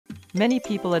Many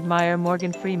people admire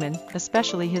Morgan Freeman,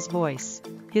 especially his voice.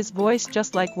 His voice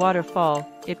just like waterfall,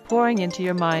 it pouring into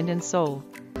your mind and soul.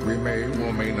 We may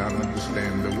or may not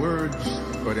understand the words,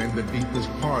 but in the deepest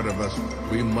part of us,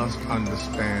 we must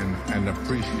understand and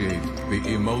appreciate the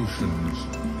emotions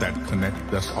that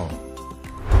connect us all.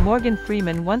 Morgan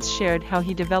Freeman once shared how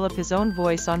he developed his own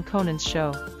voice on Conan's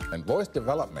show. And voice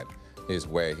development is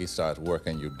where he starts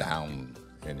working you down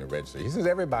in your register. He says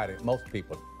most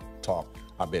people talk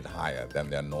a bit higher than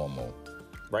their normal.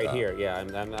 Right here, yeah.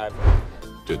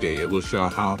 Today it will show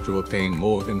how to obtain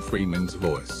Morgan Freeman's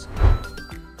voice.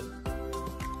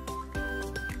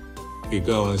 It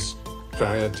goes,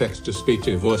 try a text-to-speech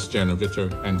voice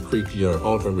generator and create your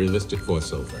ultra-realistic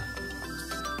voiceover.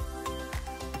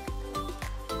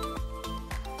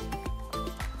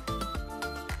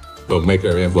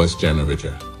 VoxMaker voice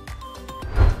generator.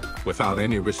 Without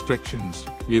any restrictions,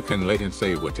 you can let him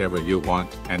say whatever you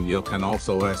want, and you can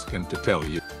also ask him to tell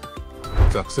you.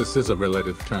 Success is a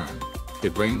relative term.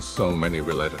 It brings so many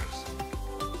relatives.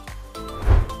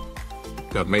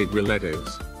 God made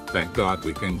relatives. Thank God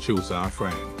we can choose our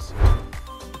friends.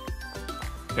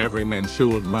 Every man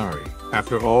should marry.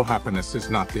 After all, happiness is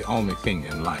not the only thing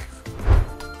in life.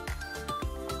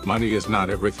 Money is not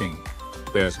everything.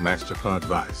 There's MasterCard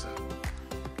Visa.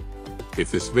 If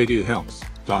this video helps,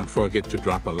 don't forget to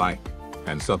drop a like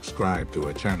and subscribe to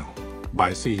our channel.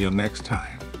 Bye, see you next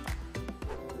time.